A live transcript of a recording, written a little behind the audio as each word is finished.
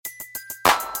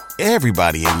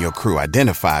Everybody in your crew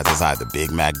identifies as either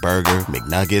Big Mac Burger,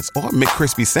 McNuggets, or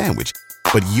McCrispy Sandwich.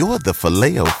 But you're the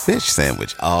Filet-O-Fish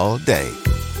Sandwich all day.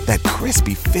 That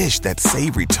crispy fish, that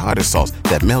savory tartar sauce,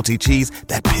 that melty cheese,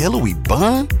 that pillowy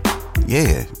bun.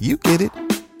 Yeah, you get it.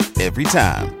 Every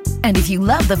time. And if you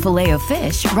love the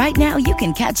Filet-O-Fish, right now you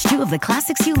can catch two of the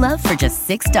classics you love for just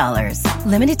 $6.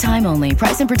 Limited time only.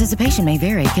 Price and participation may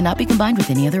vary. Cannot be combined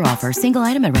with any other offer. Single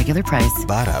item at regular price.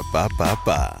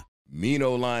 Ba-da-ba-ba-ba.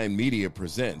 Mino Line Media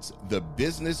presents the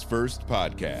Business First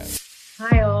Podcast.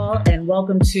 Hi, all, and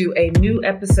welcome to a new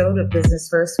episode of Business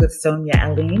First with Sonia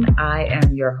Aline. I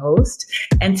am your host,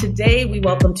 and today we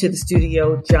welcome to the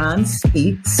studio John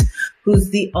Speaks, who's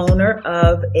the owner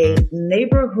of a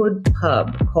neighborhood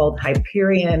pub called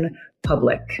Hyperion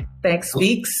Public. Thanks,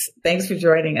 Speaks. Thanks for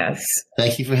joining us.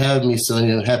 Thank you for having me,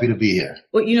 Sonia. I'm happy to be here.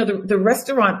 Well, you know, the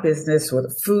restaurant business or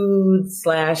the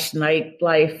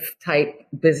food/nightlife type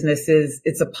businesses,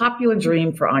 it's a popular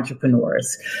dream for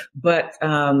entrepreneurs, but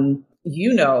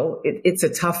it's a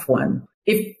tough one.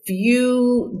 If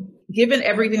you, given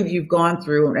everything that you've gone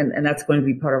through, and that's going to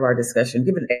be part of our discussion,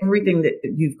 given everything that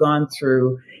you've gone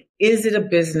through, is it a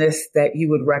business that you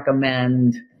would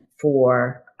recommend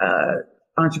for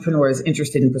entrepreneurs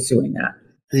interested in pursuing that?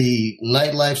 The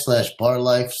nightlife/bar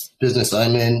life business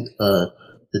I'm in,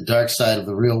 the dark side of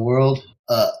the real world,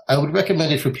 I would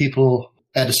recommend it for people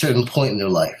at a certain point in their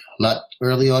life, not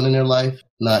early on in their life,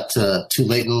 not too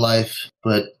late in life,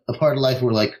 but a part of life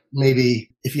where, like, maybe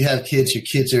if you have kids, your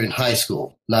kids are in high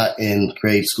school, not in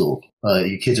grade school.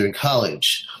 Your kids are in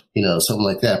college, something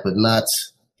like that, but not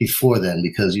before then,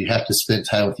 because you have to spend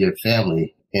time with your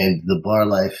family, and the bar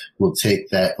life will take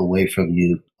that away from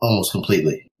you almost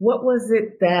completely. What was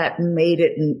it that made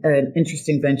it an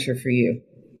interesting venture for you?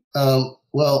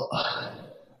 Well,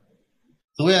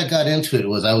 the way I got into it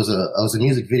was I was a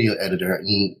music video editor,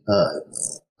 and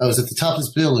I was at the top of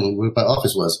this building where my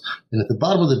office was, and at the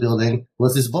bottom of the building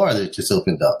was this bar that just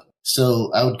opened up. So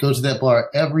I would go to that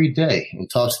bar every day and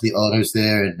talk to the owners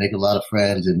there and make a lot of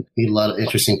friends and meet a lot of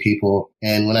interesting people.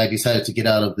 And when I decided to get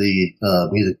out of the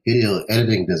music video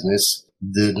editing business,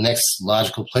 the next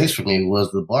logical place for me was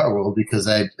the bar world, because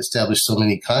I established so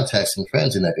many contacts and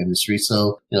friends in that industry.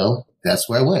 So, that's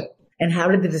where I went. And how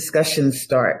did the discussion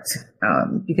start?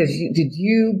 Because did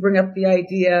you bring up the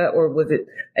idea, or was it,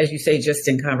 as you say, just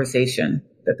in conversation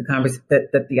that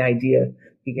the idea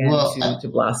began to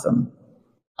blossom?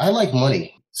 I like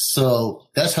money, so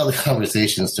that's how the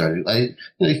conversation started.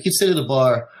 You could sit at a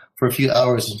bar for a few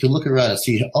hours and you could look around and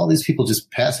see all these people just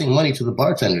passing money to the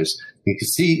bartenders. You could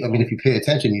see, if you pay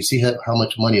attention, you see how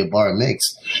much money a bar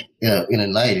makes in a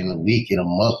night, in a week, in a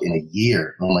month, in a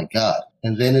year. Oh my God.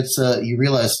 And then you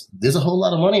realize there's a whole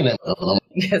lot of money in that.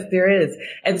 Yes, there is.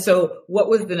 And so what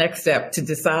was the next step to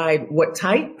decide what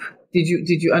type? Did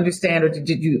you understand, or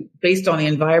did you, based on the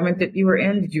environment that you were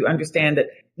in, did you understand that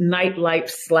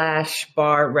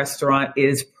nightlife/bar restaurant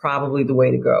is probably the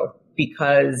way to go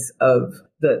because of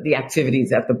the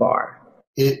activities at the bar?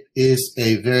 It is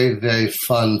a very, very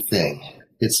fun thing.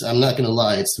 I'm not going to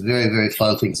lie, it's a very, very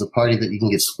fun thing. It's a party that you can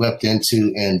get swept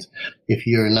into, and if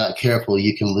you're not careful,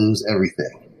 you can lose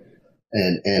everything.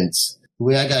 And the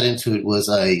way I got into it was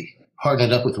I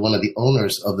partnered up with one of the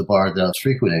owners of the bar that I was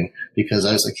frequenting, because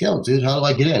I was like, yo, dude, how do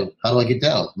I get in? How do I get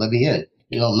down? Let me in.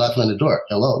 I'm knocking on the door.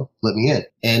 Hello, let me in.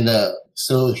 And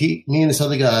so me and this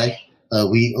other guy,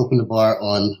 we opened a bar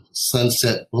on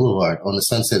Sunset Boulevard, on the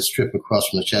Sunset Strip across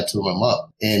from the Chateau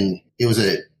Marmont. And it was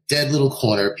a dead little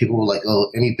corner. People were like, oh,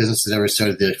 any business that ever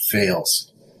started there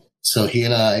fails. So he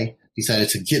and I decided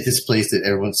to get this place that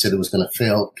everyone said it was going to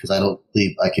fail, because I don't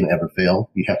believe I can ever fail.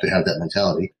 You have to have that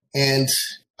mentality. And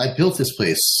I built this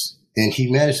place, and he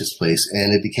managed this place,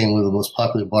 and it became one of the most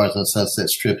popular bars on Sunset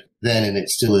Strip then, and it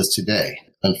still is today.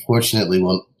 Unfortunately,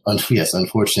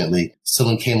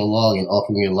 someone came along and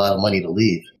offered me a lot of money to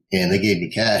leave, and they gave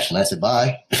me cash, and I said,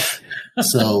 bye.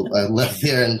 So I left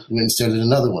there and went and started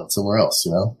another one somewhere else,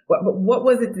 What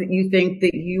was it that you think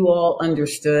that you all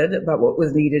understood about what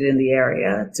was needed in the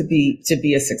area to be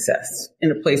a success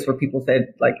in a place where people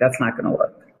said, like, that's not going to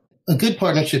work? A good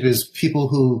partnership is people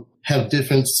who have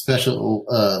different special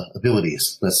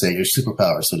abilities, let's say, your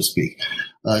superpowers, so to speak.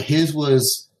 His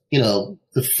was,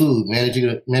 the food,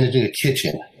 managing a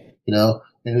kitchen,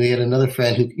 and we had another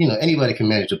friend who, anybody can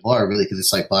manage a bar, really, because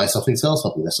it's like buy something, sell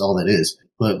something. That's all that is.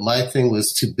 But my thing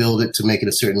was to build it, to make it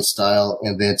a certain style,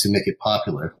 and then to make it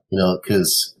popular,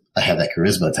 because I have that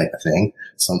charisma type of thing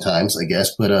sometimes, I guess.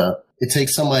 But it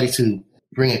takes somebody to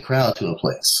bring a crowd to a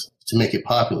place, to make it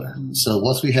popular. Mm-hmm. So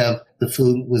once we have the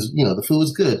food was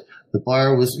good. The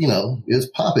bar was, it was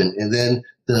popping. And then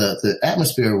the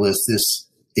atmosphere was this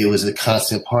it was a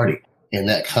constant party. And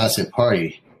that constant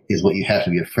party is what you have to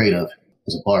be afraid of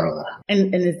as a bar owner.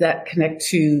 And does that connect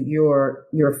to your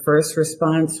first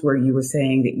response where you were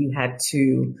saying that you had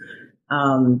to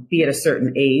be at a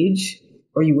certain age,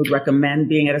 or you would recommend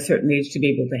being at a certain age to be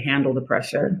able to handle the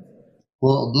pressure?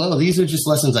 Well, no, these are just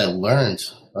lessons I learned.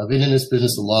 I've been in this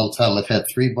business a long time. I've had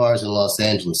 3 bars in Los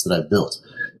Angeles that I built.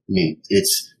 I mean,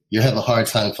 you have a hard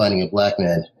time finding a black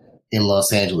man in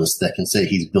Los Angeles that can say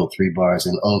he's built 3 bars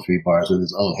and owned 3 bars with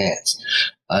his own hands.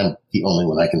 I'm the only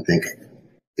one I can think of.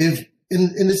 If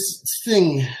in this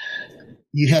thing,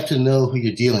 you have to know who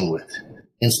you're dealing with.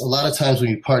 And a lot of times when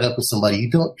you part up with somebody, you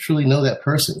don't truly know that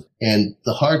person. And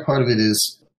the hard part of it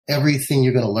is everything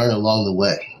you're going to learn along the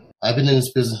way. I've been in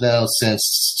this business now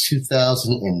since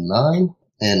 2009.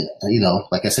 And,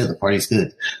 like I said, the party's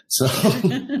good. So,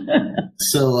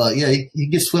 you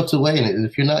get swept away in it. And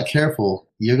if you're not careful,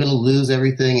 you're going to lose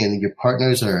everything. And your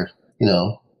partners are, you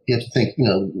have to think,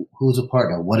 who's a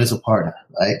partner? What is a partner,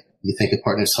 right? You think a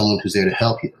partner is someone who's there to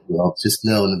help you. Well, just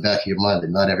know in the back of your mind that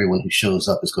not everyone who shows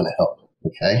up is going to help.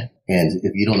 Okay. And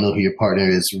if you don't know who your partner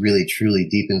is really, truly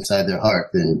deep inside their heart,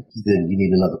 then you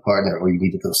need another partner or you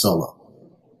need to go solo.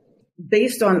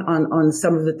 Based on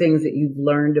some of the things that you've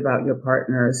learned about your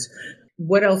partners,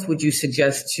 what else would you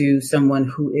suggest to someone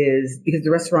who is, because the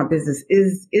restaurant business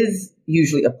is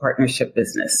usually a partnership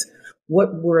business. What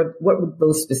would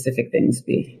those specific things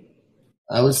be?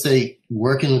 I would say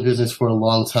work in the business for a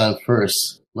long time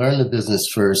first, learn the business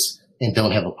first, and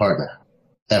don't have a partner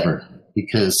ever.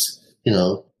 Because,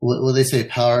 what they say,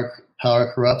 power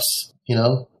corrupts,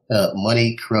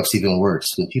 money corrupts even worse.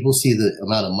 When people see the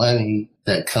amount of money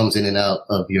that comes in and out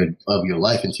of your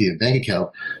life into your bank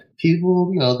account,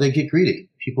 people, they get greedy.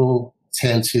 People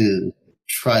tend to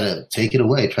try to take it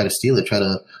away, try to steal it, try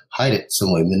to hide it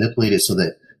some way, manipulate it so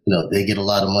that, they get a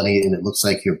lot of money and it looks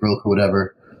like you're broke or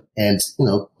whatever. And,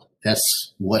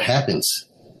 that's what happens.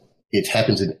 It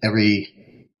happens in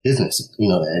every business.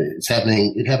 It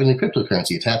happened in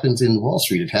cryptocurrency. It happens in Wall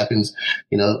Street. It happens,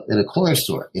 at a corner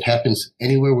store. It happens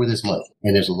anywhere where there's money.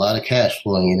 And there's a lot of cash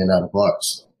flowing in and out of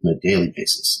bars on a daily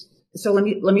basis. So let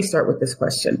me start with this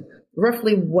question.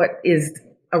 Roughly what is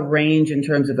a range in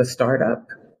terms of a startup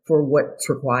for what's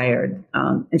required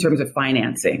in terms of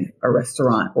financing a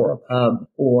restaurant or a pub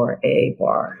or a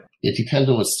bar? It depends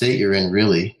on what state you're in,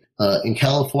 really. In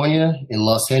California, in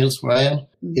Los Angeles, where I am,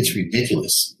 it's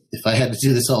ridiculous. If I had to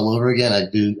do this all over again,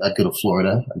 I'd go to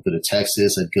Florida, I'd go to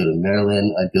Texas, I'd go to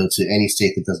Maryland, I'd go to any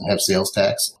state that doesn't have sales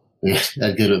tax.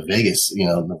 I'd go to Vegas,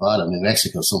 Nevada, New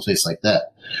Mexico, someplace like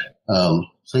that.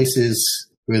 Places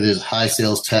where there's high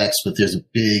sales tax, but there's a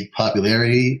big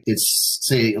popularity. It's,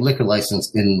 say, a liquor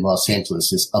license in Los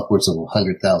Angeles is upwards of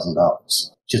 $100,000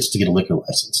 just to get a liquor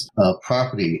license.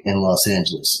 Property in Los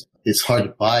Angeles. It's hard to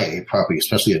buy a property,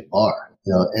 especially a bar,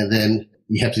 and then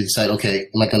you have to decide, okay,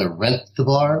 am I going to rent the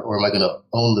bar or am I going to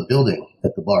own the building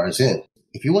that the bar is in?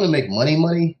 If you want to make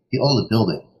money, you own the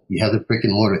building. You have the brick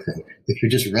and mortar thing. If you're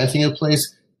just renting a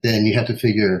place, then you have to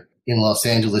figure in Los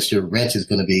Angeles, your rent is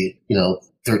going to be,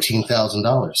 $13,000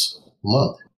 a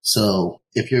month. So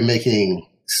if you're making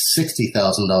 $60,000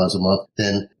 a month,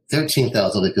 then $13,000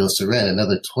 that goes to rent,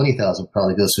 another $20,000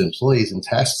 probably goes to employees and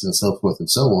taxes and so forth and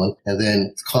so on. And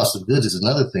then the cost of goods is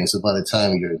another thing. So by the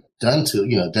time you're down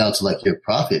to like your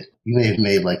profit, you may have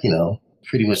made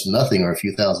pretty much nothing or a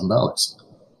few $1,000s.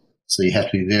 So you have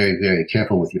to be very, very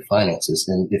careful with your finances.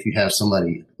 And if you have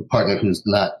a partner who's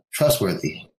not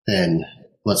trustworthy, then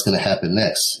what's going to happen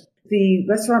next? The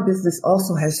restaurant business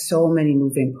also has so many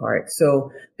moving parts. So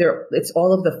it's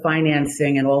all of the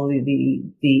financing and all of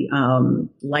the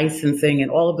licensing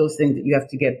and all of those things that you have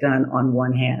to get done on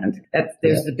one hand.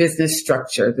 There's the business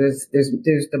structure. There's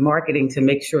the marketing to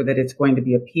make sure that it's going to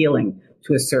be appealing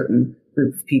to a certain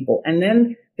group of people. And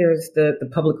then there's the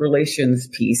public relations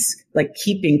piece, like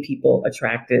keeping people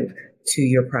attracted to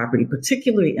your property,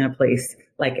 particularly in a place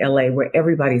like LA where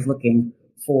everybody's looking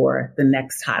for the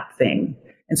next hot thing.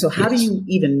 And so how do you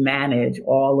even manage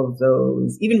all of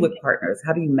those, even with partners,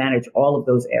 how do you manage all of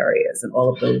those areas and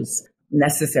all of those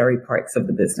necessary parts of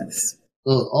the business?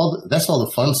 Well, that's all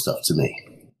the fun stuff to me.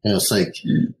 It's like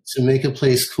to make a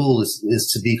place cool is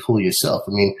to be cool yourself.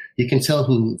 I mean, you can tell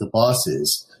who the boss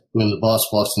is when the boss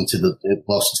walks into the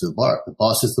bar. The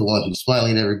boss is the one who's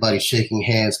smiling at everybody, shaking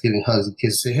hands, giving hugs and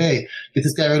kisses, say, hey, get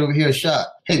this guy right over here a shot.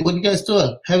 Hey, what are you guys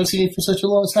doing? Haven't seen you for such a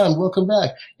long time. Welcome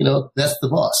back. That's the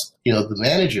boss. The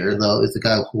manager, though, is the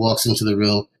guy who walks into the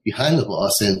room behind the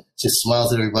boss and just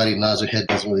smiles at everybody, nods her head,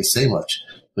 doesn't really say much,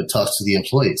 but talks to the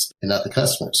employees and not the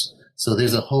customers. So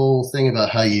there's a whole thing about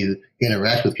how you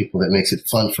interact with people that makes it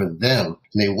fun for them.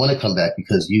 And they want to come back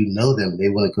because you know them. They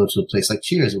want to go to a place like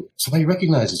Cheers. Somebody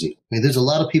recognizes you. I mean, there's a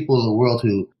lot of people in the world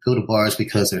who go to bars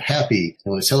because they're happy.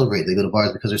 They want to celebrate. They go to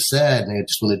bars because they're sad and they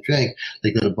just want to drink.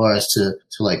 They go to bars to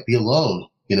like be alone,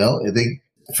 you know,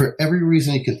 for every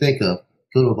reason you can think of,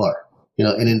 go to a bar, you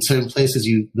know, and in certain places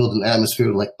you build an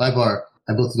atmosphere. Like my bar,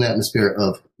 I built an atmosphere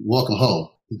of welcome home.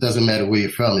 It doesn't matter where you're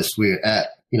from. It's where you're at.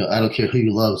 You know, I don't care who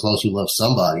you love as long as you love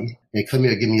somebody. Hey, come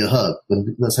here, give me a hug.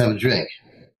 Let's have a drink.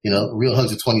 You know, real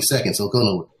hugs are 20 seconds. Don't go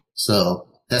nowhere. So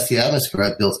that's the atmosphere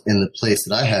I built in the place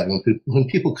that I have. And when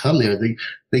people come there,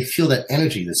 they feel that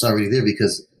energy that's already there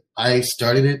because I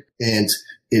started it and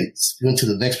it went to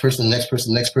the next person,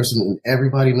 and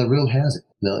everybody in the room has it.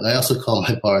 You know, and I also call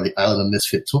my bar the Island of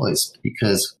Misfit Toys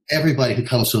because everybody who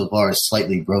comes to a bar is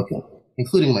slightly broken,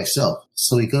 including myself.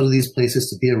 So we go to these places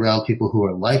to be around people who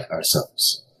are like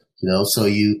ourselves, you know, so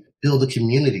you build a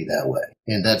community that way.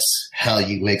 And that's how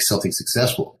you make something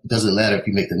successful. It doesn't matter if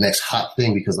you make the next hot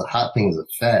thing because the hot thing is a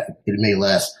fad. It may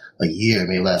last a year, it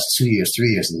may last 2 years, 3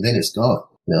 years, and then it's gone.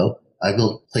 You know, I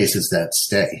build places that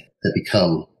stay, that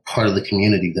become part of the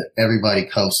community that everybody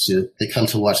comes to. They come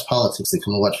to watch politics. They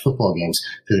come to watch football games.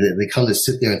 They come to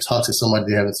sit there and talk to somebody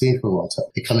they haven't seen for a long time.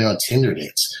 They come there on Tinder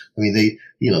dates. I mean, they,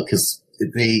 you know, because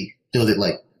they know that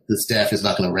like the staff is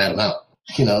not going to rat them out,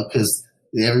 you know, because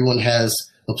everyone has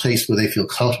a place where they feel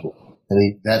comfortable. I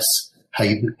mean, that's how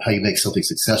you make something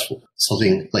successful.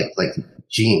 Something like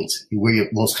jeans. You wear your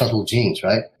most comfortable jeans,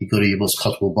 right? You go to your most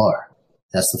comfortable bar.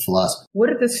 That's the philosophy. What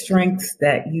are the strengths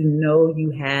that you know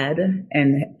you had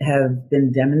and have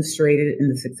been demonstrated in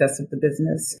the success of the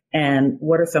business? And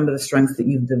what are some of the strengths that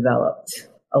you've developed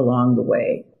along the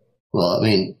way? Well, I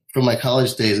mean, from my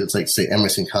college days, it's like, say,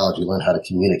 Emerson College, you learn how to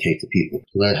communicate to people.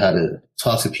 You learn how to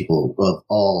talk to people of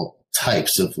all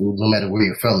types of, no matter where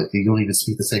you're from. If you don't even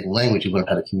speak the same language, you learn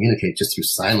how to communicate just through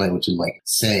sign language and like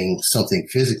saying something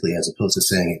physically as opposed to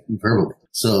saying it verbally.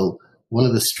 So one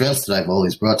of the strengths that I've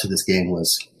always brought to this game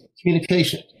was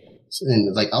communication.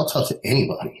 And like, I'll talk to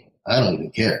anybody. I don't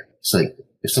even care. It's like,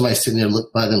 if somebody's sitting there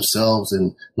look by themselves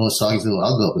and no one's talking to them,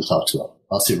 I'll go up and talk to them.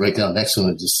 I'll sit right down next to them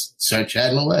and just start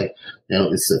chatting away. You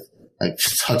know, I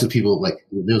talk to people like,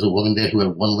 there was a woman there who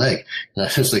had one leg. And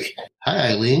I was like, hi,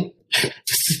 Eileen.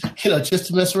 just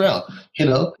to mess around, and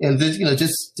then,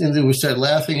 and then we start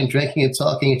laughing and drinking and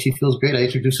talking and she feels great. I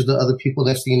introduce her to other people.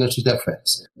 Next thing you know, she's got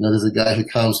friends. There's a guy who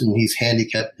comes and he's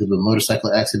handicapped because of a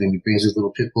motorcycle accident. He brings his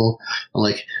little pit bull. I'm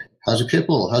like, how's your pit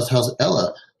bull? How's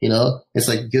Ella? It's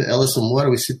like, get Ella some water.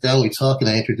 We sit down, we talk, and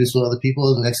I introduce him to other people.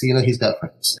 And the next thing you know, he's got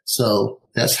friends. So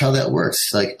that's how that works.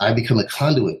 Like, I become a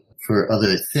conduit for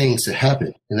other things to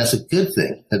happen. And that's a good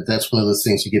thing. That's one of those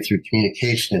things you get through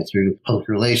communication and through public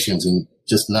relations and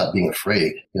just not being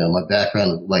afraid. My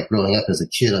background, like growing up as a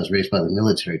kid, I was raised by the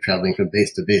military, traveling from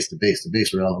base to base to base to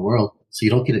base around the world. So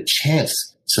you don't get a chance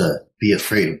to be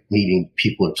afraid of meeting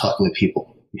people or talking to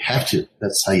people. You have to.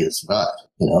 That's how you survive.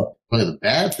 One of the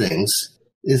bad things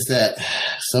is that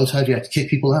sometimes you have to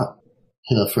kick people out.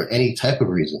 For any type of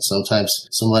reason. Sometimes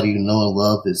somebody you know and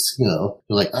love is, they're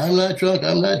like, I'm not drunk.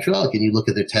 And you look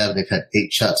at their tab and they've had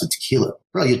 8 shots of tequila.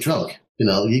 Bro, you're drunk.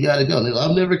 You got to go. Like,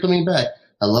 I'm never coming back.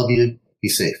 I love you. Be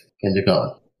safe. And they're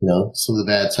gone. Some of the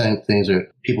bad time things are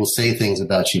people say things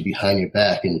about you behind your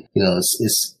back. And,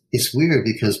 it's weird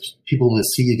because people will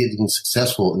see you getting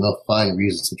successful and they'll find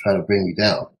reasons to try to bring you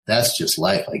down. That's just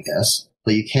life, I guess.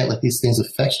 But you can't let these things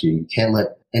affect you. You can't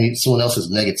let someone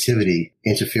else's negativity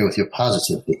interfere with your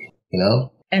positivity,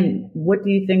 And what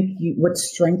do you think, what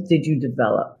strength did you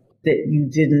develop that you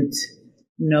didn't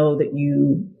know that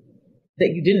you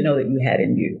didn't know that you had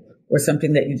in you, or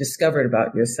something that you discovered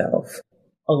about yourself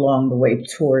along the way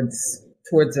towards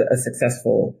a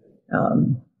successful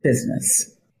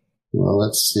business? Well,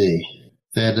 let's see.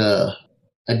 That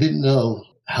I didn't know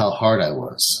how hard I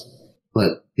was.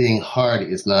 But being hard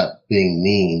is not being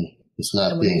mean. It's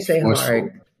not being forceful.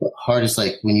 Hard is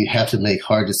like when you have to make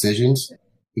hard decisions.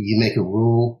 You make a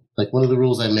rule. Like one of the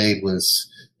rules I made was,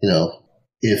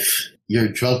 if you're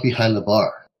drunk behind the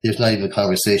bar, there's not even a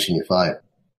conversation, you're fired.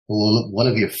 And one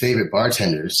of your favorite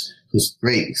bartenders, who's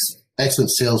great,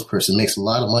 excellent salesperson, makes a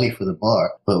lot of money for the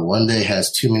bar, but one day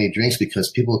has too many drinks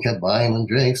because people kept buying them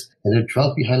drinks and they're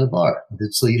drunk behind the bar.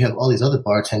 So you have all these other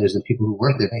bartenders and people who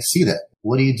work there, and they see that.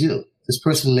 What do? This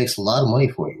person makes a lot of money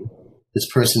for you. This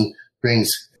person brings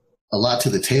a lot to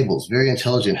the table. Is very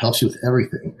intelligent, helps you with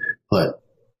everything, but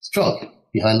it's drunk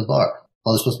behind the bar.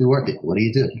 Oh, they're supposed to be working. What do?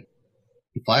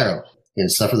 You fire them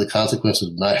and suffer the consequences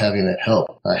of not having that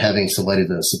help, not having somebody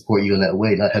to support you in that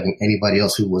way, not having anybody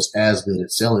else who was as good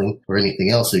at selling or anything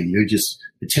else. So you're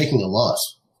taking a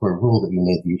loss for a rule that you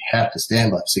made that you have to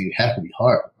stand by. So you have to be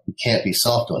hard. You can't be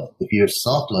soft on it. If you're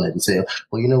soft on it and say,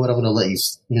 well, you know what, I'm going to let you,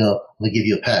 I'm going to give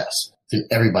you a pass, then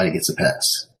everybody gets a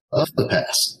pass. The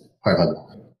pass.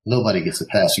 Nobody gets a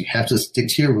pass. You have to stick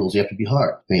to your rules. You have to be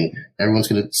hard. I mean, everyone's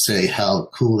going to say how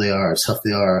cool they are, tough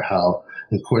they are, how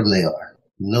important they are.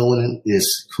 No one is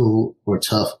cool or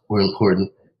tough or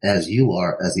important as you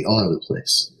are as the owner of the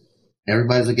place.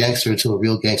 Everybody's a gangster until a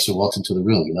real gangster walks into the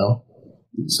room,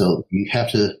 So you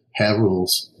have to have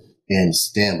rules and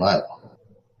stand by them.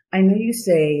 I know you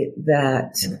say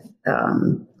that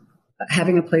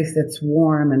having a place that's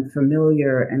warm and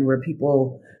familiar and where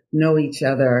people know each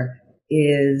other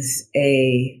is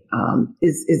a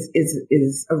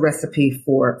recipe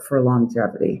for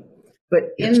longevity. But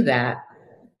in that,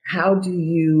 how do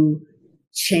you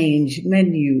change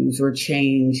menus or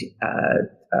change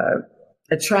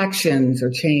attractions or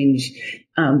change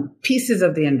pieces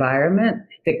of the environment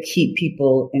that keep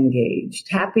people engaged,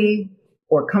 happy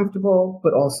or comfortable,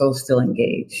 but also still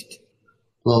engaged?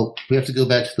 Well, we have to go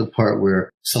back to the part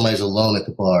where somebody's alone at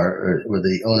the bar or where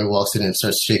the owner walks in and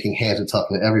starts shaking hands and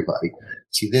talking to everybody.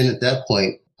 See, then at that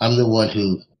point, I'm the one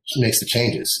who makes the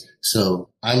changes. So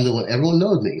I'm the one, everyone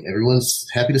knows me. Everyone's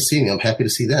happy to see me. I'm happy to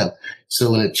see them. So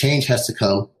when a change has to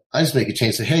come, I just make a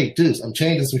change. Say, hey, dudes, I'm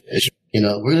changing some,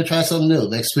 we're going to try something new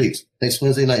next week. Next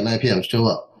Wednesday night, 9 p.m. Show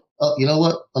up. Oh, you know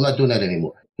what? I'm not doing that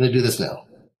anymore. I'm going to do this now.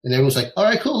 And everyone's like, all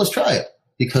right, cool. Let's try it.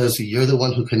 Because you're the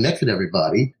one who connected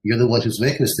everybody. You're the one who's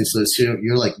making this thing. So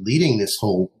you're like leading this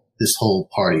whole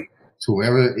party to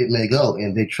wherever it may go.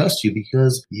 And they trust you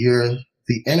because you're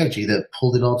the energy that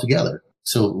pulled it all together.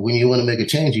 So when you want to make a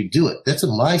change, you do it. That's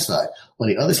on my side. On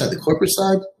the other side, the corporate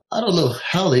side, I don't know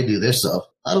how they do their stuff.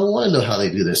 I don't want to know how they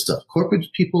do their stuff. Corporate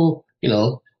people,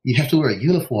 you have to wear a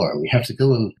uniform. You have to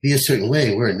go and be a certain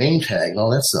way, wear a name tag and all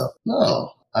that stuff.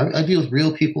 No, I deal with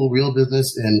real people, real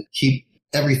business, and keep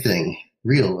everything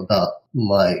real about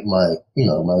my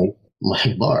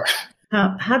bar.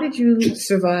 How did you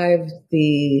survive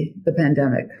the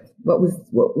pandemic? What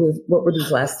were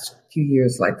these last few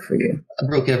years like for you? I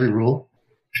broke every rule.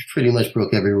 Pretty much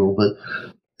broke every rule, but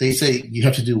they say you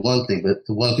have to do one thing, but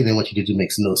the one thing they want you to do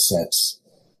makes no sense.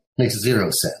 Makes zero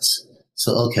sense.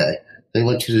 So, okay, they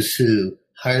want you to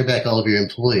hire back all of your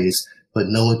employees, but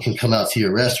no one can come out to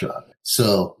your restaurant.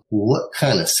 So what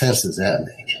kind of sense does that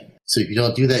make? So if you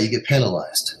don't do that, you get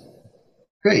penalized.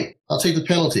 Great. I'll take the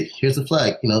penalty. Here's the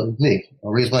flag. Me.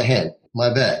 I'll raise my hand.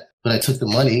 My bad. But I took the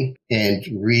money and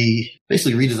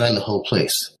basically redesigned the whole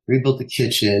place. Rebuilt the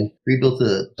kitchen, rebuilt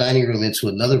the dining room into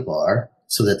another bar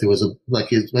so that there was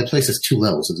my place has 2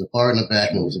 levels. There's a bar in the back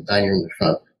and there was a dining room in the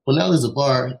front. Well, now there's a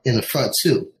bar in the front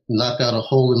too. Knocked out a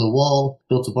hole in the wall,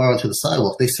 built a bar onto the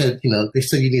sidewalk. They said you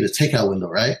need a takeout window,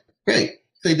 right? Great.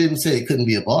 They didn't say it couldn't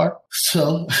be a bar.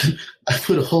 So I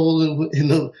put a hole in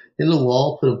the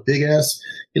wall, put a big ass,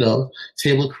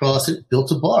 table across it,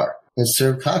 built a bar and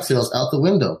served cocktails out the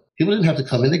window. People didn't have to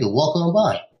come in. They could walk on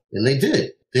by. And they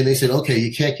did. Then they said, okay,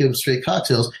 you can't give them straight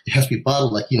cocktails. It has to be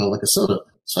bottled like a soda.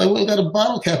 So I went and got a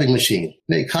bottle capping machine,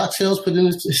 made cocktails, put it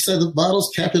inside the bottles,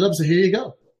 capped it up, so here you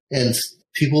go. And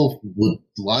people would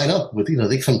line up with,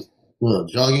 they come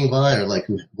jogging by or like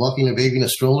walking a baby in a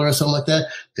stroller or something like that.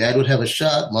 Dad would have a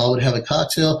shot. Mom would have a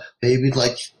cocktail. Baby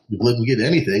wouldn't get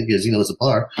anything because, it's a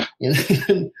bar.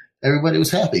 And everybody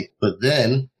was happy. But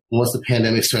then once the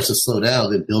pandemic starts to slow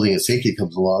down, then building and safety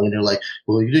comes along and they're like,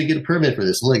 well, you didn't get a permit for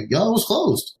this. I'm like, y'all was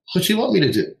closed. What you want me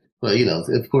to do? But,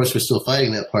 of course, we're still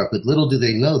fighting that part. But little do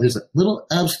they know, there's a little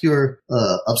obscure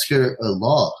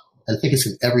law. I think it's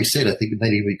in every state. I think it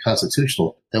might even be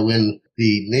constitutional that when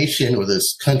the nation or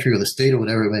this country or the state or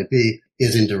whatever it might be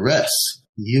is in duress,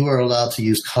 you are allowed to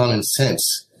use common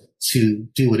sense to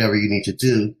do whatever you need to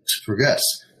do to progress.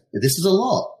 This is a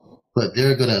law, but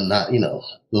they're going to not,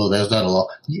 well, that's not a law.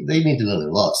 They need to know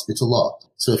their laws. It's a law.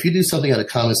 So if you do something out of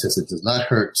common sense that does not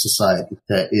hurt society,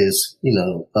 that is,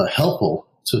 helpful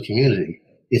to a community,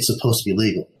 it's supposed to be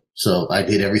legal. So I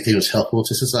did everything that was helpful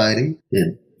to society.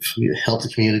 It helped the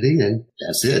community, and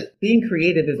that's it. Being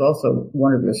creative is also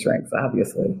one of your strengths,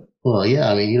 obviously. Well, yeah.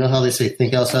 I mean, you know how they say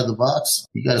think outside the box?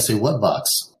 You got to say what box?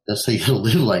 That's how you got to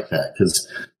live like that. Because,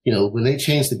 when they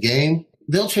change the game,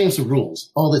 they'll change the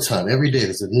rules all the time. Every day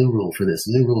there's a new rule for this,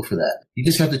 a new rule for that. You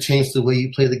just have to change the way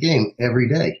you play the game every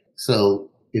day. So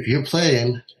if you're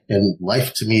playing, and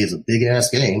life to me is a big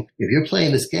ass game, if you're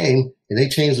playing this game and they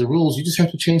change the rules, you just have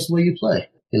to change the way you play.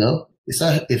 It's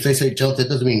not, if they say jump, that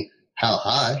doesn't mean how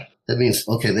high. That means,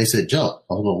 okay, they said jump.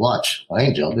 I'm going to watch. I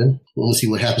ain't jumping. We'll see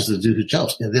what happens to the dude who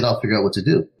jumps, and then I'll figure out what to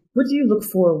do. What do you look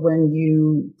for when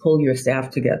you pull your staff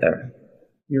together?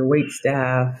 Your wait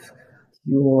staff,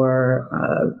 your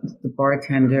the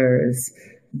bartenders,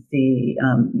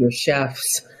 your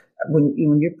chefs.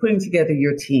 When you're putting together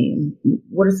your team,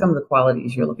 what are some of the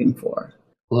qualities you're looking for?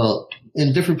 Well,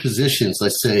 in different positions,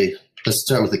 let's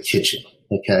start with the kitchen,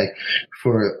 okay?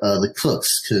 For the cooks,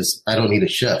 because I don't need a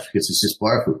chef because it's just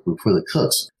bar food. But for the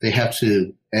cooks, they have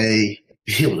to, A,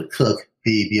 be able to cook,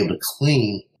 B, be able to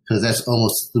clean, because that's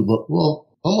almost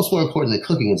more important than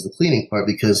cooking is the cleaning part,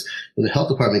 because when the health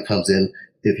department comes in,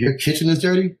 if your kitchen is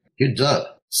dirty, you're done.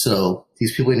 So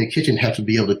these people in the kitchen have to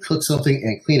be able to cook something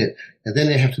and clean it, and then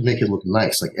they have to make it look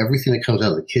nice. Like everything that comes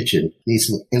out of the kitchen needs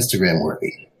to look Instagram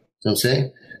worthy. You know what I'm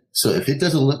saying? So if it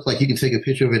doesn't look like you can take a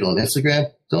picture of it on Instagram,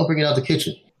 don't bring it out the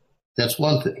kitchen. That's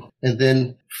one thing. And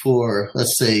then for,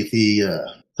 let's say, the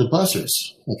bussers,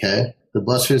 okay? The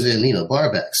bussers and,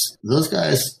 bar backs. Those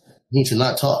guys need to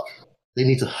not talk. They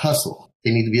need to hustle.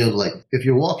 They need to be able to, if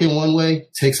you're walking one way,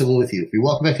 take something with you. If you're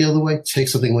walking back the other way, take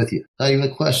something with you. Not even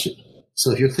a question.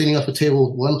 So if you're cleaning up a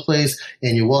table one place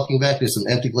and you're walking back, there's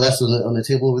some empty glasses on the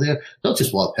table over there, don't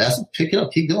just walk past it. Pick it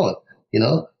up. Keep going.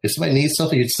 If somebody needs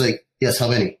something, you're just like, yes, how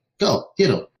many? Go, get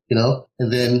them,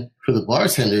 And then for the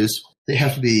bartenders, they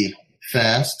have to be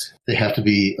fast. They have to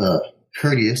be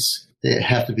courteous. They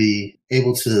have to be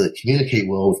able to communicate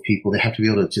well with people. They have to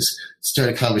be able to just start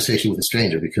a conversation with a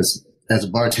stranger, because as a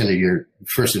bartender, you're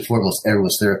first and foremost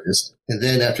everyone's therapist. And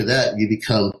then after that, you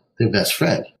become their best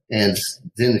friend. And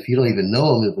then if you don't even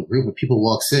know them, if a group of people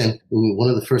walks in, one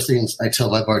of the first things I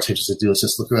tell my bartenders to do is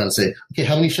just look around and say, okay,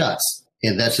 how many shots?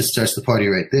 And that just starts the party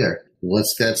right there.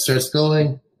 Once that starts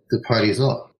going, the party's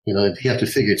on. And you have to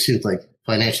figure too,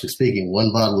 financially speaking,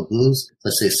 one bottle of booze,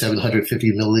 let's say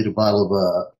 750 milliliter bottle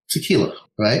of tequila,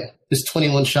 right? There's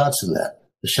 21 shots in that.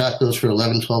 The shot goes for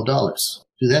 $11, $12.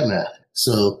 Do that math.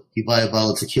 So you buy a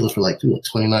bottle of tequila for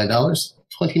 $29?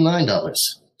 $29.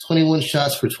 21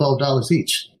 shots for $12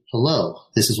 each. Hello,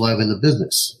 this is why I'm in the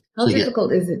business. How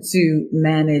difficult is it to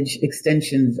manage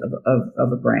extensions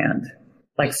of a brand?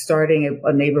 Like starting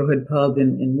a neighborhood pub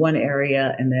in one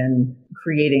area and then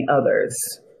creating others,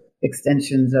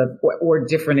 extensions of, or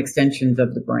different extensions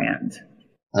of the brand?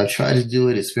 I've tried to do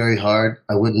it. It's very hard.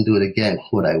 I wouldn't do it again.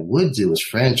 What I would do is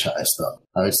franchise though.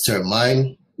 I would start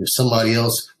mine. If somebody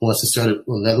else wants to start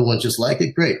another one just like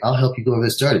it, great. I'll help you go over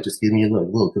and start it. Just give me a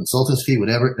little consultant's fee,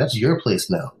 whatever. That's your place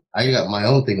now. I got my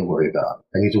own thing to worry about.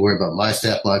 I need to worry about my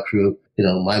staff, my crew,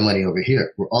 my money over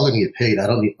here. We're all going to get paid.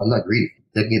 I'm not greedy.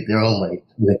 They can get their own money.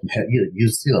 They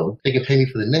can they can pay me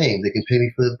for the name. They can pay me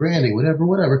for the branding,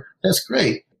 whatever. That's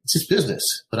great. It's just business.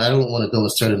 But I don't want to go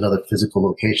and start another physical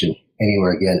location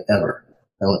anywhere again, ever.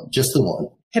 I want just the one.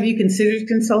 Have you considered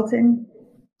consulting?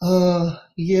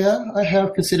 Yeah, I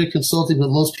have considered consulting, but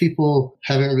most people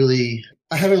I haven't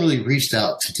really reached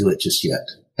out to do it just yet.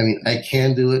 I mean, I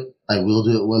can do it. I will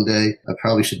do it one day. I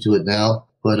probably should do it now,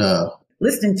 but,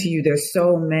 listening to you, there's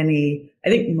so many. I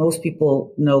think most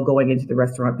people know going into the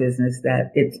restaurant business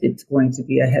that it's going to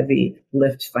be a heavy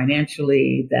lift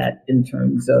financially, that in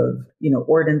terms of,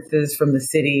 ordinances from the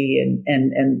city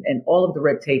and all of the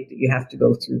red tape that you have to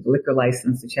go through, the liquor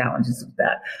license, the challenges of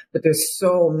that. But there's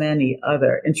so many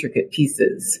other intricate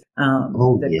pieces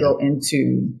that go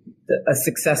into a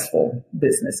successful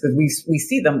business, because we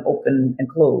see them open and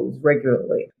close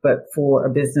regularly. But for a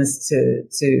business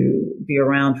to be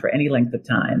around for any length of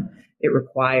time, it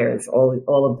requires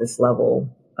all of this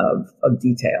level of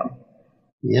detail.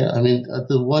 Yeah, I mean,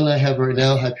 the one I have right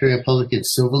now, Hyperion Public in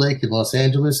Silverlake in Los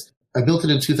Angeles, I built it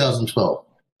in 2012.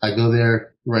 I go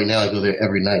there right now. I go there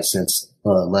every night since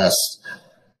last,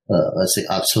 let's say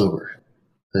October.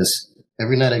 Because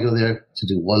every night I go there to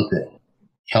do one thing: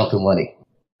 count the money.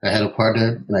 I had a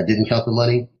partner and I didn't count the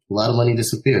money. A lot of money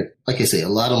disappeared. Like I say, a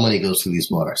lot of money goes through these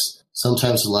bars.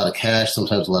 Sometimes a lot of cash,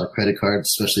 sometimes a lot of credit cards,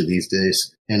 especially these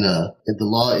days. And the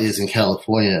law is in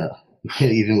California,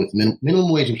 even with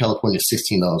minimum wage in California, is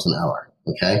 $16 an hour.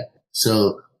 Okay.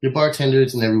 So your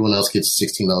bartenders and everyone else gets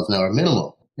 $16 an hour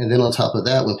minimum. And then on top of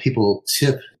that, when people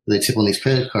tip, they tip on these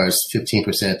credit cards 15%,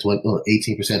 18%,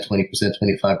 20%,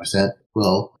 25%.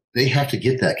 Well, they have to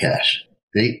get that cash.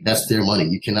 That's their money.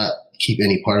 You cannot keep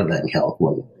any part of that in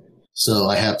California. So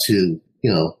I have to,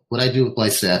 what I do with my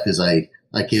staff is I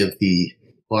give the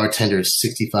bartenders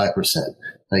 65%.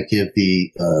 I give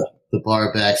the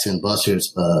bar backs and bussers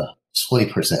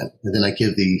 20%. And then I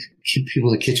give the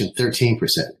people in the kitchen 13%.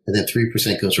 And then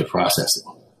 3% goes for processing.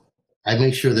 I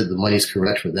make sure that the money's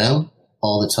correct for them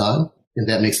all the time. And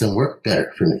that makes them work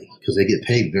better for me because they get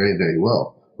paid very, very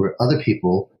well. Where other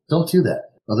people don't do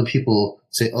that. Other people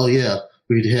say, oh yeah,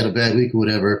 we had a bad week or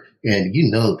whatever. And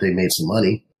they made some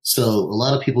money. So a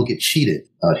lot of people get cheated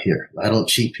out here. I don't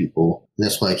cheat people.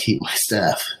 That's why I keep my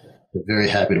staff. They're very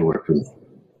happy to work for me.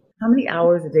 How many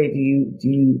hours a day do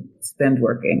you spend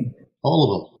working? All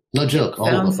of them. No joke. All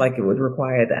Sounds of them. like it would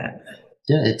require that.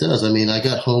 Yeah, it does. I mean, I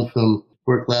got home from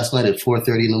work last night at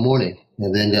 4:30 in the morning,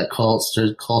 and then calls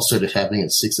started happening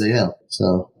at 6 a.m.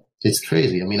 So it's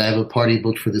crazy. I mean, I have a party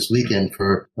booked for this weekend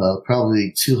for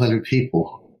probably 200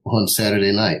 people on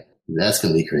Saturday night. That's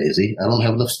going to be crazy. I don't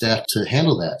have enough staff to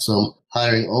handle that. So I'm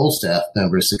hiring old staff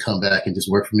members to come back and just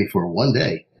work for me for one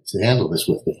day to handle this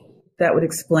with me. That would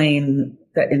explain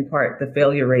that in part the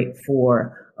failure rate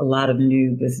for a lot of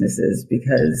new businesses,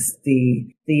 because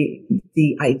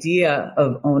the idea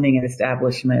of owning an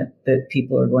establishment that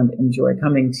people are going to enjoy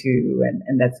coming to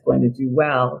and that's going to do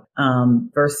well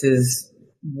versus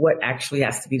what actually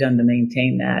has to be done to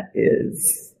maintain that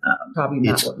is probably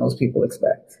not what most people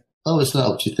expect. Oh, it's not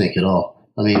what you think at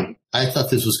all. I mean, I thought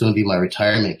this was going to be my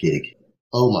retirement gig.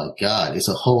 Oh my God, it's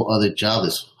a whole other job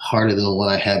that's harder than the one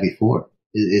I had before.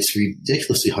 It's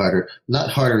ridiculously harder. Not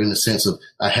harder in the sense of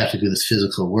I have to do this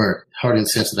physical work. Harder in the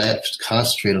sense that I have to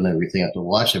concentrate on everything. I have to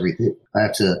watch everything. I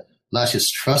have to not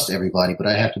just trust everybody, but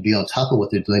I have to be on top of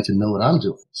what they're doing to know what I'm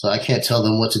doing. So I can't tell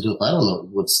them what to do if I don't know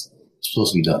what's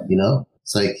supposed to be done, you know?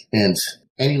 It's like, and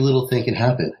any little thing can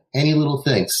happen. Any little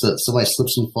thing. So somebody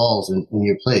slips and falls in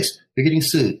your place. You're getting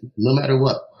sued no matter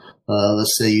what.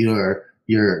 Let's say your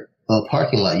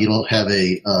parking lot. You don't have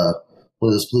one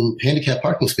of those blue handicap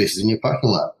parking spaces in your parking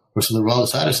lot, or it's on the wrong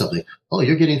side or something. Oh,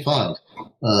 you're getting fined.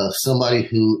 Somebody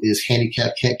who is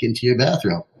handicapped can't get into your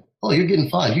bathroom. Oh, you're getting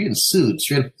fined. You're getting sued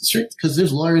straight because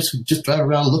there's lawyers who just drive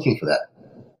around looking for that.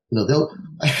 You know,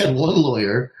 I had one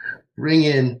lawyer bring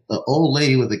in an old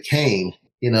lady with a cane,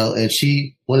 you know, and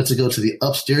she wanted to go to the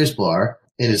upstairs bar,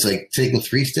 and it's like taking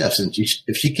 3 steps. And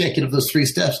if she can't get up those 3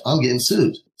 steps, I'm getting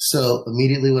sued. So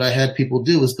immediately what I had people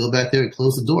do was go back there and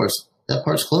close the doors. That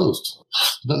part's closed.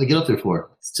 Nothing to get up there for.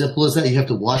 Simple as that. You have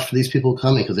to watch for these people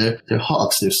coming because they're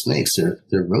hawks, they're snakes,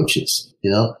 they're roaches,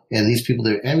 you know. And these people,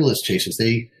 they're ambulance chasers.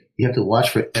 You have to watch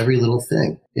for every little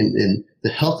thing. And the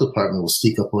health department will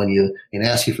sneak up on you and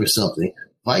ask you for something.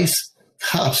 Vice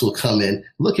cops will come in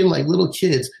looking like little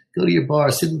kids, go to your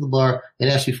bar, sit at the bar, and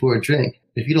ask you for a drink.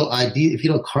 If you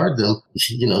don't card them,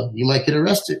 you know, you might get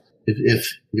arrested. If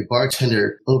your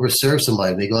bartender overserves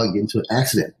somebody, they go out and get into an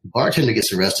accident. The bartender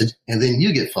gets arrested, and then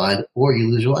you get fined, or you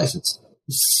lose your license.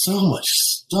 There's so much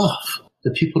stuff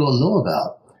that people don't know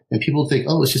about. And people think,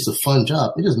 oh, it's just a fun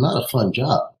job. It is not a fun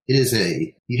job. You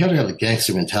have to have a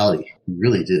gangster mentality. You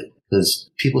really do. Because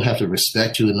people have to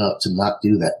respect you enough to not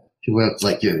do that. People have,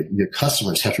 like your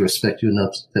customers have to respect you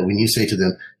enough that when you say to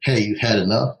them, hey, you've had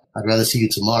enough, I'd rather see you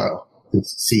tomorrow than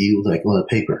see you like on a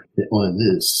paper, on the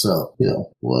news. So, you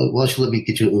know, why don't you let me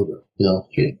get you an Uber? You know,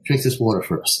 here, drink this water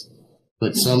first.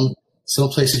 But some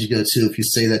places you go to, if you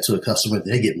say that to a customer,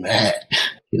 they get mad,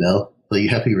 you know, but you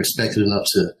have to be respected enough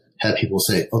to have people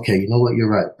say, okay, you know what?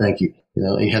 You're right. Thank you. You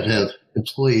know, and you have to have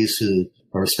employees who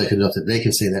are respected enough that they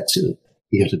can say that too.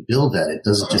 You have to build that. It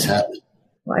doesn't just happen.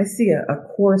 Well, I see a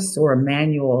course or a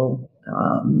manual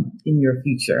in your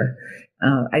future.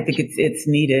 I think it's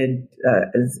needed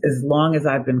as long as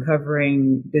I've been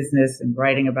covering business and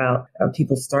writing about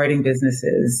people starting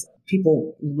businesses.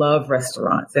 People love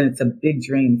restaurants, and it's a big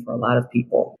dream for a lot of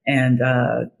people. And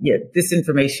this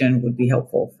information would be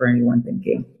helpful for anyone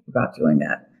thinking about doing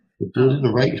that. Do it in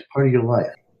the right part of your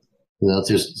life. You know,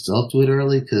 don't do it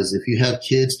early, because if you have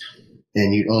kids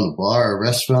and you own a bar or a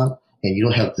restaurant and you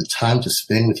don't have the time to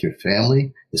spend with your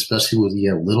family, especially when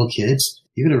you have little kids,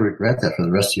 you're going to regret that for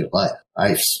the rest of your life.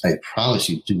 I promise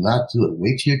you, do not do it.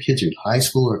 Wait till your kids are in high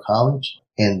school or college.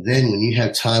 And then when you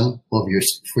have time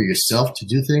for yourself to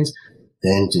do things,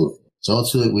 then do it. Don't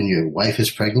do it when your wife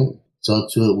is pregnant. Don't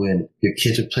do it when your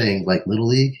kids are playing like Little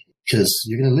League, because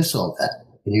you're going to miss all that.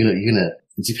 And you're going to,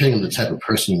 depending on the type of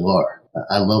person you are.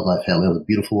 I love my family. I have a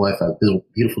beautiful wife. I have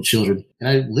beautiful children. And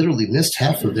I literally missed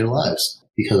half of their lives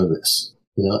because of this.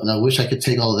 You know, and I wish I could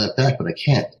take all of that back, but I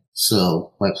can't.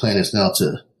 So my plan is now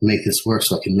to make this work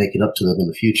so I can make it up to them in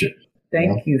the future.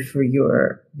 Thank you for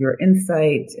your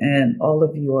insight and all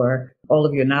of your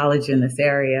knowledge in this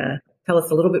area. Tell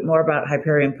us a little bit more about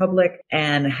Hyperion Public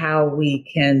and how we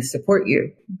can support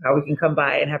you, how we can come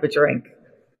by and have a drink.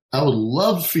 I would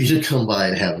love for you to come by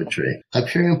and have a drink.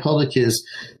 Hyperion Public is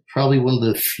probably one of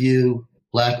the few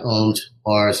Black-owned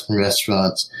bars and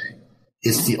restaurants.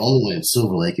 It's the only one in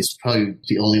Silverlake. It's probably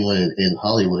the only one in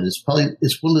Hollywood. It's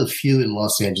one of the few in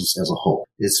Los Angeles as a whole.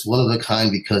 It's one of a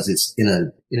kind because it's in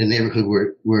a neighborhood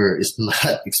where it's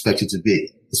not expected to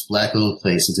be. This Black-owned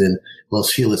place is in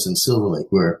Los Feliz in Silverlake,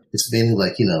 where it's mainly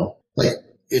like, you know, like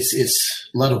it's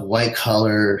a lot of white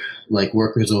collar, like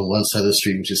workers on one side of the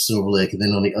street, which is Silverlake. And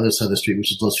then on the other side of the street,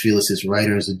 which is Los Feliz, is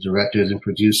writers and directors and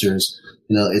producers.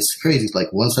 It's crazy. Like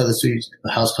one side of the street,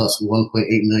 the house costs $1.8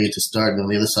 million to start. And on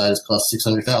the other side, it costs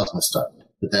 $600,000 to start.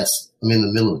 But I'm in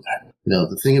the middle of that.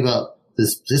 The thing about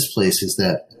this place is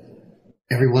that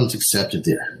everyone's accepted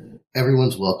there.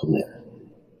 Everyone's welcome there.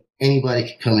 Anybody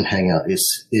can come and hang out.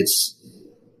 It's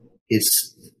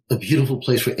a beautiful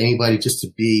place for anybody just to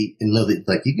be and know that,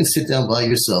 like, you can sit down by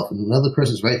yourself and another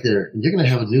person's right there and you're going to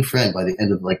have a new friend by the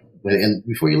end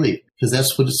before you leave. Because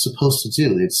that's what it's supposed to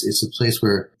do. It's a place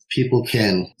where people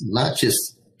can not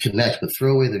just connect, but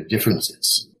throw away their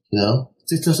differences.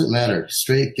 It doesn't matter.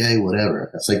 Straight, gay,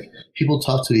 whatever. It's like people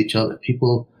talk to each other.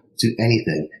 People do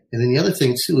anything. And then the other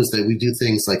thing too is that we do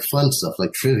things like fun stuff,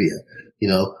 like trivia,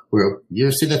 where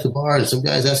you're sitting at the bar and some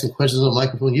guy's asking questions on the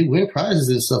microphone. You win prizes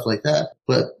and stuff like that.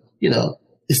 But,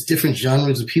 it's different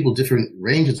genres of people, different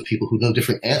ranges of people who know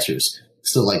different answers.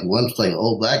 So like one's like an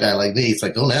old black guy like me. It's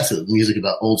like, don't ask music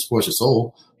about old sports or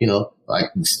soul,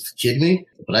 like, kidding me?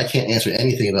 But I can't answer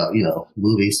anything about,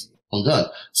 movies. I'm done.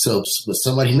 So, but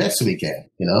somebody next to me can,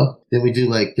 then we do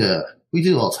we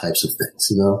do all types of things,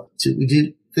 we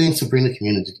do things to bring the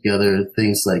community together,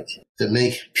 things like that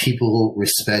make people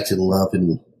respect and love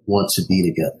and want to be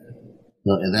together.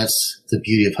 And that's the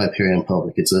beauty of Hyperion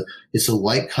Public. It's a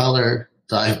white collar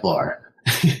dive bar,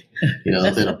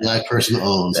 that a black person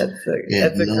owns, and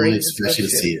no one expects you to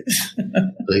see it.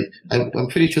 I'm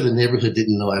pretty sure the neighborhood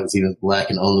didn't know I was even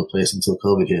black and owned the place until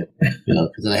COVID hit,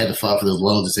 because then I had to file for those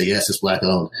loans and say, yes, it's black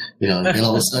owned, and then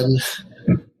all of a sudden,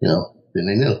 then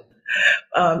they knew.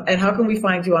 And how can we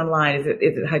find you online? Is it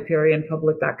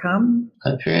HyperionPublic.com?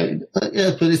 Hyperion,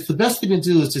 yeah, but it's the best thing to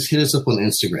do is just hit us up on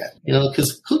Instagram,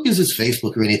 because who uses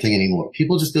Facebook or anything anymore?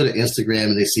 People just go to Instagram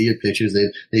and they see your pictures, they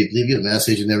leave you a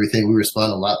message and everything. We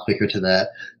respond a lot quicker to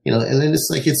that, and then it's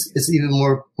like, it's even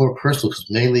more personal because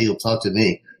mainly you'll talk to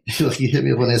me. If you hit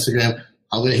me up on Instagram,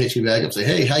 I'm going to hit you back up, say,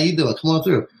 hey, how you doing? Come on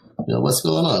through. What's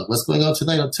going on? What's going on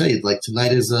tonight? I'll tell you, like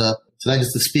tonight is the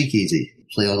speakeasy.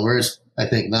 Play on words. I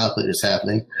think not, but it's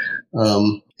happening.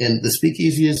 And the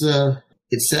speakeasy is,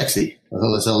 it's sexy.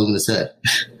 That's all I'm going to say.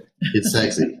 It's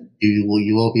sexy. You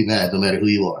won't be mad no matter who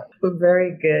you are. Well,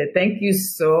 very good. Thank you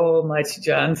so much,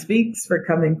 John Speaks, for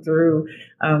coming through.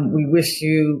 We wish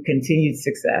you continued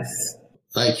success.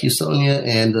 Thank you, Sonia.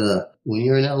 And when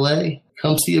you're in LA,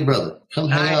 come see your brother. Come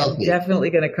hang out with me. I'm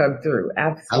definitely going to come through.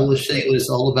 Absolutely. I will show you what it's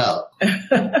all about.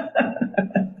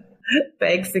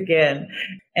 Thanks again.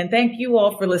 And thank you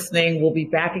all for listening. We'll be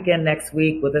back again next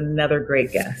week with another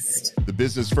great guest. The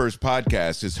Business First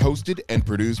podcast is hosted and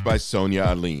produced by Sonia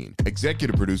Aline.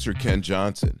 Executive producer Ken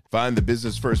Johnson. Find the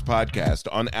Business First podcast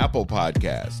on Apple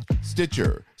Podcasts,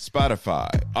 Stitcher, Spotify,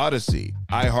 Odyssey,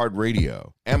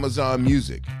 iHeartRadio, Amazon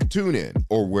Music, TuneIn,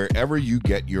 or wherever you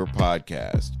get your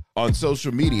podcast. On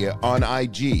social media on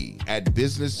IG at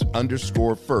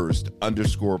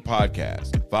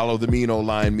business_first_podcast. Follow the Mean Old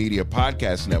Line Media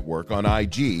Podcast Network on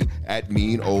IG at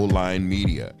Mean Old Line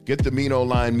Media. Get the Mean Old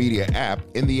Line Media app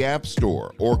in the App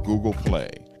Store or Google Play.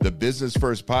 The Business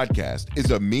First Podcast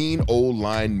is a Mean Old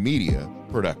Line Media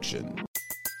production.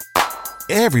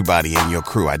 Everybody in your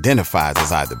crew identifies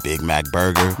as either Big Mac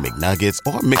Burger, McNuggets,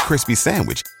 or McCrispy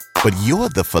Sandwich. But you're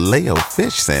the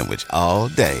Filet-O-Fish Sandwich all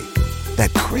day.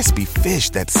 That crispy fish,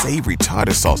 that savory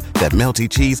tartar sauce, that melty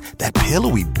cheese, that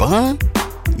pillowy bun.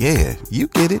 Yeah, you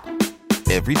get it.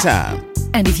 Every time.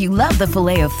 And if you love the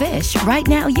Filet-O-Fish, right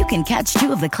now you can catch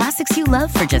two of the classics you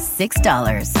love for just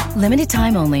 $6. Limited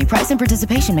time only. Price and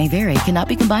participation may vary. Cannot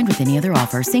be combined with any other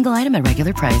offer. Single item at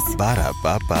regular price.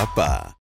 Ba-da-ba-ba-ba.